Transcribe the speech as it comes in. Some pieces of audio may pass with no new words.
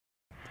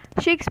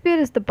Shakespeare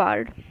is the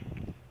bard,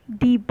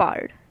 the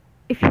bard.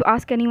 If you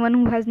ask anyone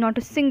who has not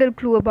a single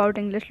clue about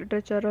English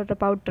literature or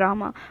about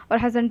drama, or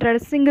hasn't read a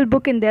single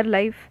book in their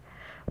life,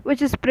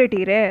 which is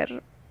pretty rare,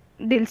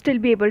 they'll still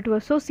be able to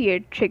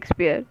associate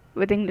Shakespeare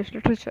with English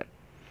literature.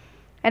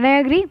 And I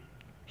agree,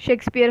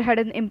 Shakespeare had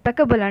an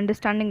impeccable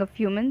understanding of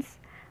humans,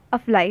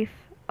 of life,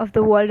 of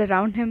the world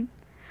around him,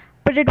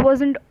 but it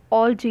wasn't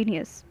all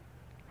genius.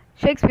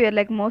 Shakespeare,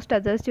 like most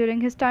others during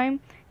his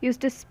time,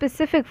 used a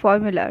specific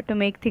formula to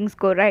make things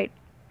go right.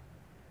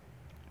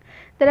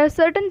 There are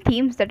certain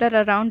themes that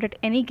are around at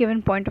any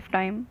given point of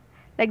time,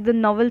 like the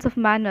novels of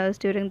manners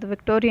during the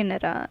Victorian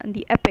era and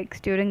the epics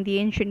during the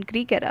ancient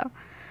Greek era.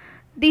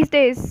 These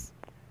days,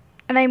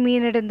 and I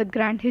mean it in the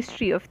grand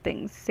history of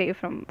things, say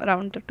from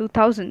around the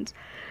 2000s,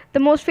 the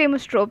most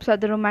famous tropes are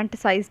the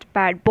romanticized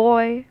bad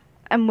boy.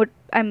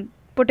 I'm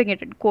putting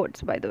it in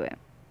quotes, by the way.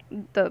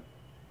 The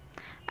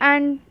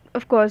and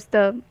of course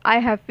the I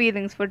have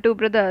feelings for two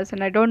brothers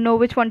and I don't know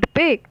which one to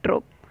pick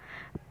trope.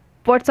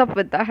 What's up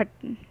with that?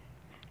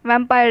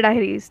 Vampire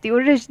Diaries, the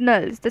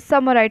originals, the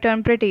summer I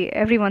turned pretty,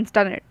 everyone's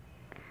done it.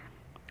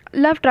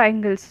 Love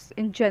triangles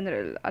in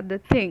general are the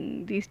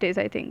thing these days,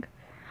 I think.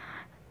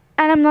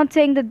 And I'm not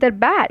saying that they're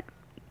bad.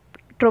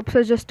 Tropes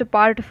are just a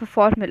part of a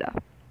formula.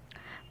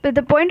 But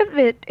the point of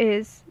it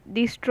is,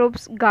 these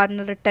tropes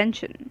garner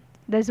attention.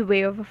 There's a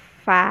way of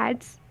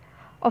fads,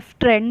 of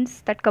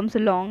trends that comes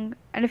along,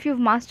 and if you've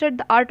mastered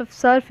the art of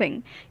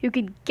surfing, you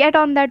can get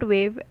on that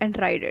wave and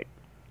ride it.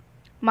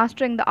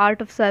 Mastering the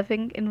art of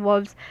surfing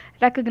involves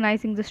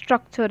recognizing the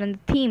structure and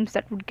the themes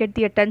that would get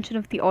the attention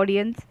of the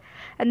audience,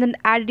 and then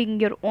adding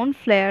your own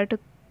flair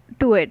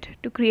to it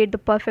to create the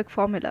perfect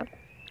formula.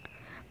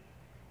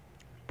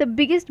 The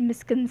biggest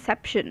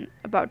misconception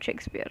about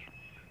Shakespeare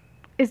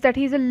is that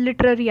he's a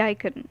literary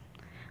icon.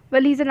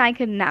 Well, he's an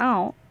icon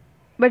now,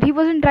 but he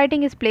wasn't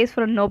writing his plays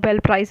for a Nobel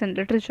Prize in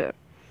literature.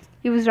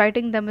 He was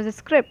writing them as a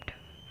script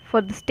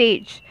for the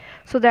stage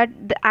so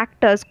that the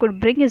actors could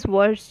bring his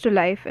words to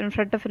life in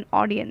front of an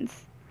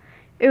audience.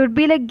 It would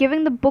be like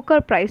giving the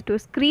Booker Prize to a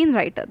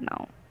screenwriter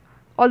now,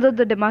 although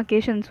the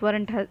demarcations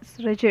weren't as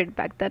rigid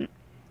back then.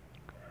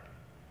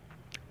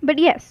 But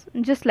yes,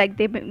 just like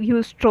they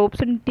use tropes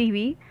in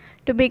TV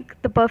to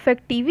make the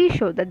perfect TV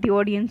show that the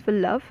audience will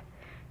love,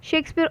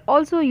 Shakespeare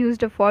also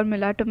used a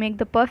formula to make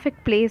the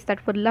perfect plays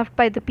that were loved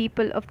by the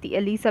people of the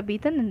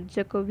Elizabethan and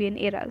Jacobean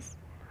eras.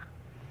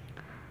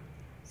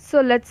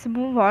 So let's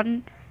move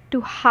on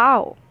to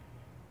how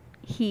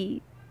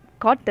he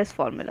got this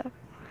formula.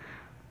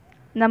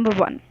 Number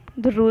one,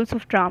 the rules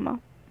of drama.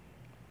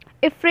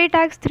 If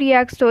Freytag's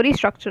three-act story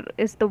structure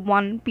is the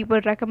one people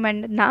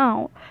recommend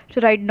now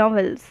to write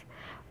novels,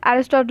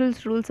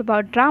 Aristotle's rules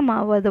about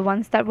drama were the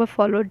ones that were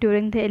followed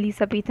during the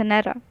Elizabethan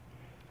era.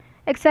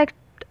 Except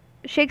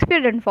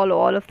Shakespeare didn't follow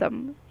all of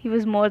them. He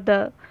was more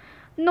the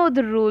know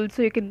the rules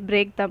so you can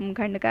break them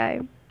kind of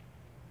guy.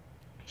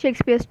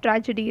 Shakespeare's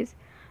tragedies,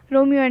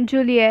 Romeo and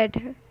Juliet,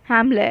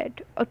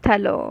 Hamlet,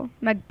 Othello,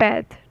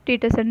 Macbeth,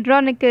 Titus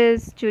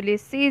Andronicus,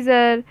 Julius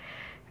Caesar,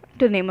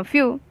 to name a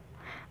few,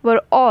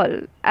 were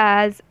all,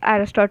 as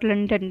Aristotle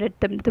intended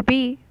them to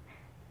be,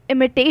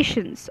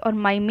 imitations or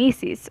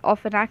mimesis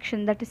of an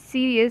action that is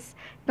serious,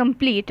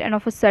 complete, and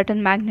of a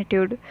certain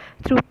magnitude,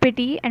 through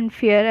pity and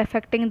fear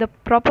affecting the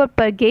proper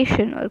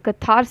purgation or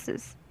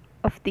catharsis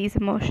of these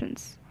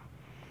emotions.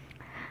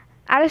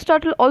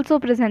 Aristotle also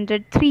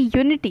presented three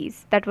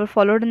unities that were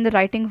followed in the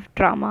writing of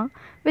drama,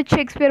 which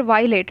Shakespeare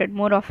violated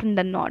more often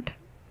than not.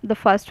 The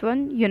first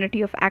one,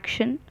 unity of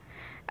action.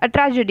 A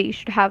tragedy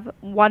should have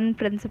one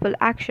principal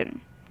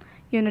action.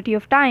 Unity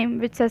of time,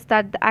 which says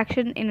that the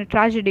action in a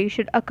tragedy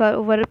should occur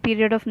over a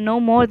period of no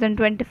more than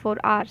 24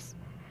 hours.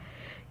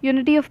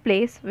 Unity of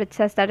place, which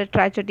says that a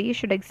tragedy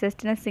should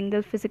exist in a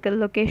single physical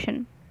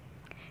location.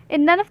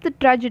 In none of the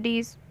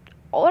tragedies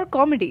or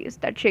comedies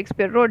that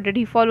Shakespeare wrote did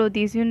he follow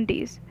these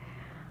unities.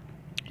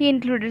 He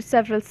included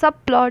several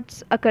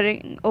subplots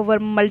occurring over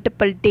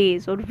multiple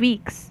days or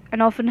weeks,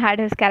 and often had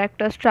his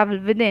characters travel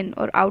within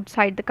or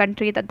outside the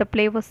country that the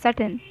play was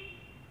set in.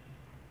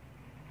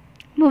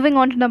 Moving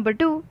on to number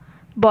two,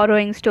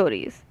 borrowing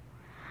stories.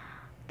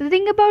 The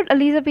thing about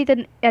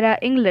Elizabethan era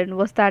England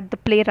was that the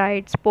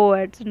playwrights,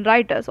 poets, and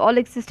writers all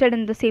existed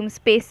in the same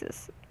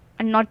spaces,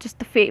 and not just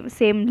the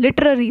same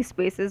literary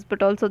spaces,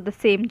 but also the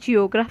same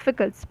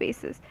geographical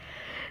spaces.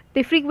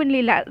 They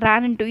frequently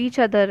ran into each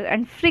other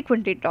and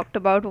frequently talked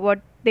about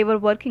what they were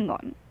working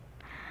on.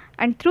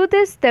 And through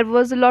this, there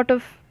was a lot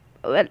of,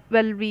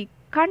 we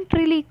don't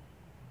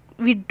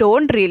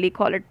really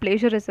call it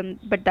plagiarism,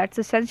 but that's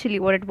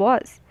essentially what it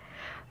was.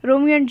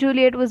 Romeo and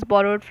Juliet was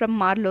borrowed from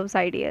Marlowe's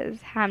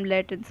ideas,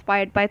 Hamlet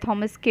inspired by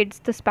Thomas Kyd's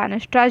The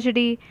Spanish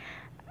Tragedy,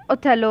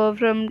 Othello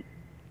from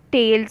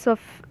Tales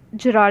of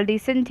Gerald de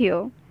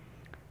Cinthio.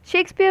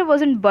 Shakespeare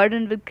wasn't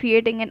burdened with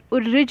creating an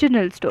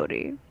original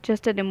story,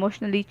 just an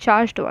emotionally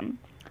charged one.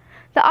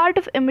 The art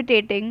of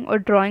imitating or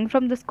drawing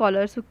from the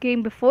scholars who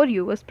came before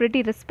you was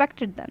pretty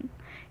respected then.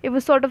 It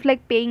was sort of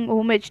like paying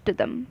homage to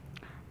them.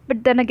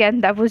 But then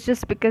again, that was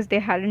just because they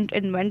hadn't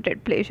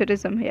invented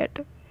plagiarism yet.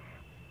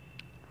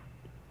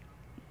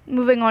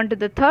 Moving on to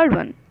the third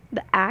one,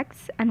 the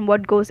acts and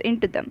what goes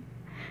into them.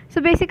 So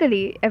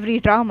basically,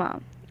 every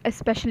drama,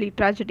 especially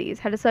tragedies,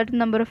 had a certain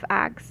number of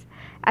acts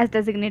as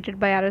designated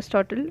by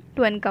Aristotle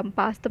to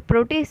encompass the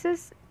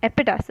protasis,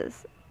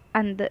 epitasis,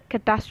 and the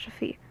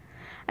catastrophe.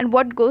 And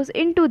what goes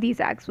into these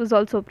acts was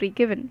also pre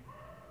given.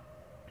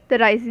 The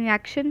rising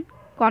action,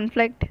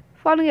 conflict,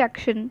 falling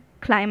action,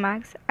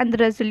 climax, and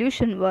the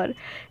resolution were,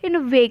 in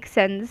a vague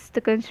sense,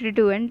 the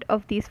constituent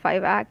of these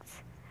five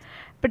acts.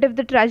 But if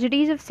the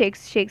tragedies of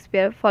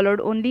Shakespeare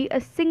followed only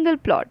a single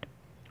plot,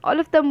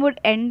 all of them would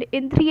end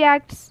in three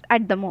acts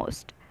at the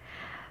most.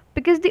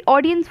 Because the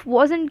audience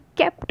wasn't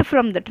kept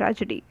from the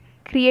tragedy.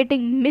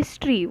 Creating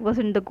mystery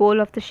wasn't the goal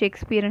of the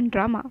Shakespearean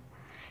drama.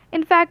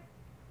 In fact,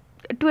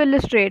 to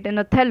illustrate, in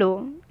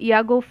Othello,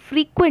 Iago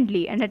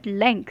frequently and at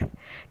length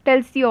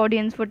tells the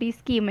audience what he's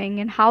scheming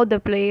and how the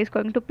play is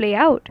going to play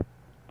out.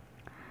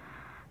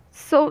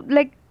 So,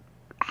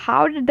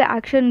 how did the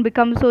action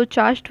become so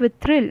charged with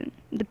thrill?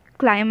 The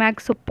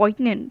climax so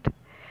poignant?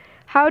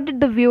 How did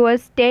the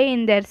viewers stay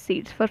in their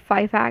seats for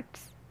five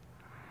acts?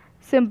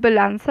 Simple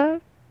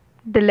answer,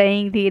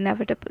 delaying the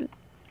inevitable.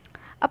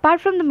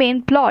 Apart from the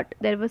main plot,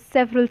 there were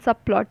several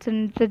subplots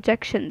and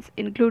interjections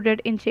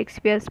included in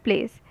Shakespeare's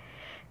plays.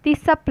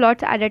 These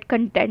subplots added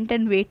content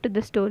and weight to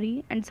the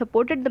story and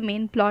supported the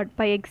main plot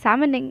by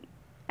examining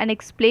and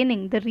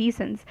explaining the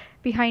reasons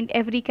behind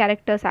every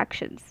character's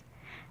actions.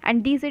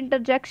 And these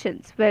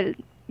interjections, well,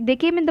 they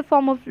came in the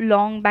form of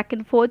long back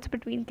and forths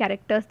between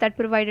characters that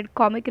provided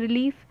comic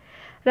relief,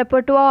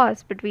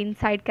 repertoires between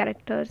side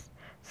characters,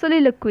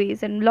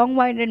 soliloquies, and long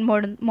winded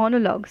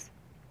monologues.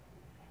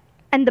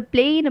 And the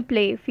play in a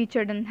play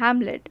featured in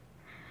Hamlet,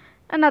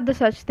 and other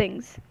such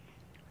things.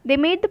 They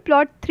made the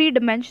plot three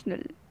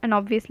dimensional and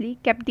obviously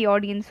kept the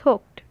audience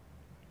hooked.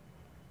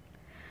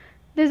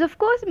 There's of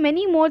course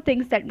many more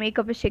things that make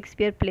up a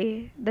Shakespeare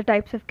play, the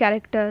types of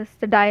characters,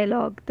 the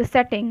dialogue, the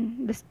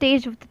setting, the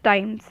stage of the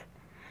times,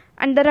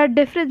 and there are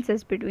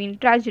differences between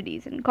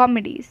tragedies and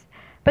comedies,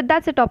 but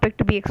that's a topic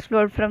to be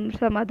explored from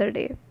some other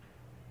day.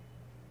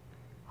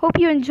 Hope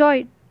you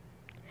enjoyed.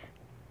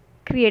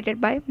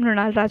 Created by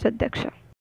Mrunal Rajadhyaksha.